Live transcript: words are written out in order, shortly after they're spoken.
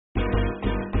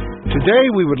Today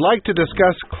we would like to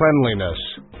discuss cleanliness,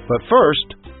 but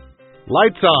first,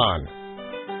 lights on.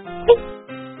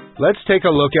 Let's take a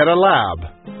look at a lab.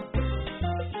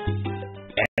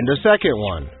 And a second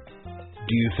one.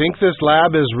 Do you think this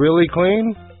lab is really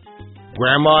clean?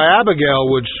 Grandma Abigail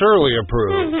would surely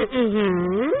approve.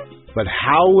 But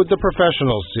how would the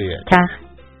professionals see it?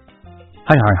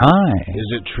 Hi.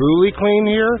 Is it truly clean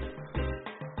here?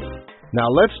 Now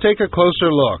let's take a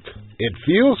closer look. It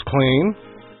feels clean,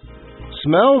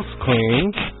 smells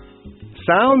clean,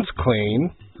 sounds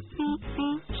clean,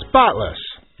 spotless.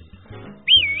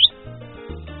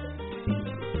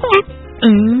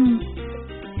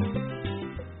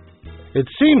 It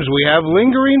seems we have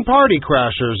lingering party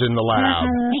crashers in the lab.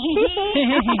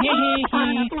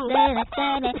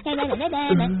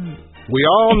 We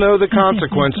all know the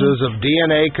consequences of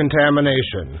DNA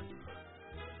contamination.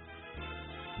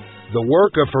 The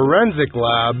work of forensic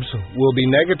labs will be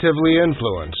negatively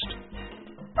influenced.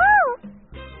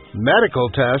 Medical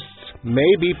tests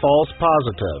may be false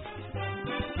positive.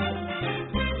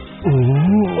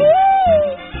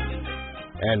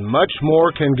 And much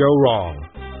more can go wrong.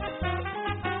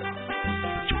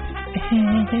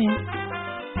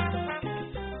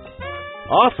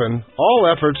 Often, all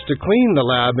efforts to clean the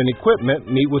lab and equipment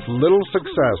meet with little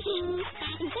success.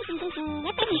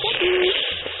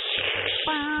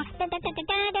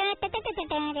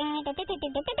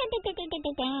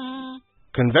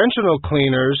 Conventional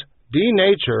cleaners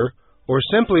denature or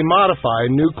simply modify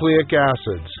nucleic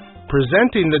acids,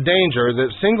 presenting the danger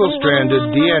that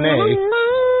single-stranded DNA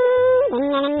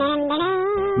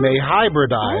may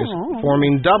hybridize,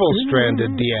 forming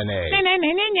double-stranded DNA.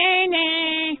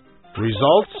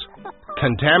 Results?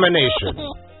 Contamination.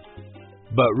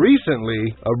 But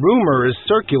recently, a rumor is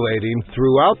circulating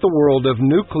throughout the world of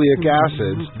nucleic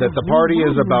acids that the party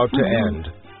is about to end.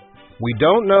 We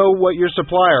don't know what your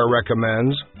supplier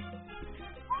recommends.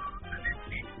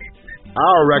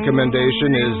 Our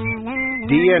recommendation is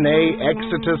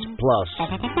DNA-ExitusPlus.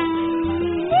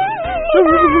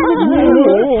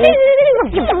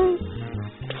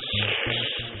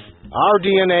 Our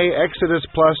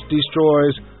DNA-ExitusPlus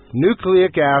destroys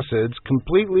nucleic acids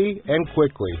completely and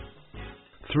quickly,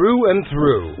 through and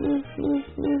through.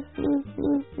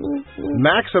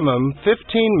 Maximum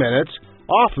 15 minutes,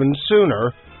 often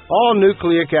sooner, all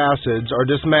nucleic acids are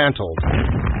dismantled.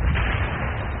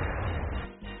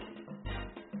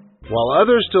 While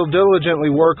others still diligently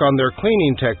work on their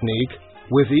cleaning technique,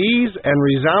 with ease and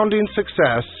resounding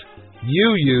success,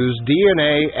 you use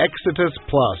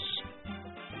DNA-ExitusPlus,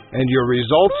 and your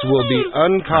results will be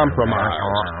uncompromised.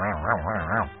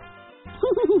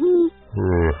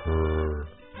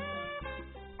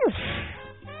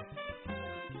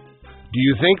 Do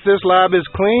you think this lab is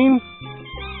clean?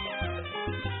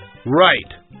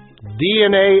 Right.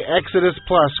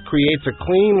 DNA-ExitusPlus creates a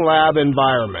clean lab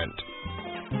environment.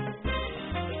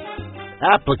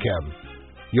 Applicam,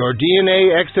 your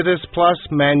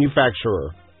DNA-ExitusPlus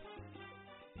manufacturer.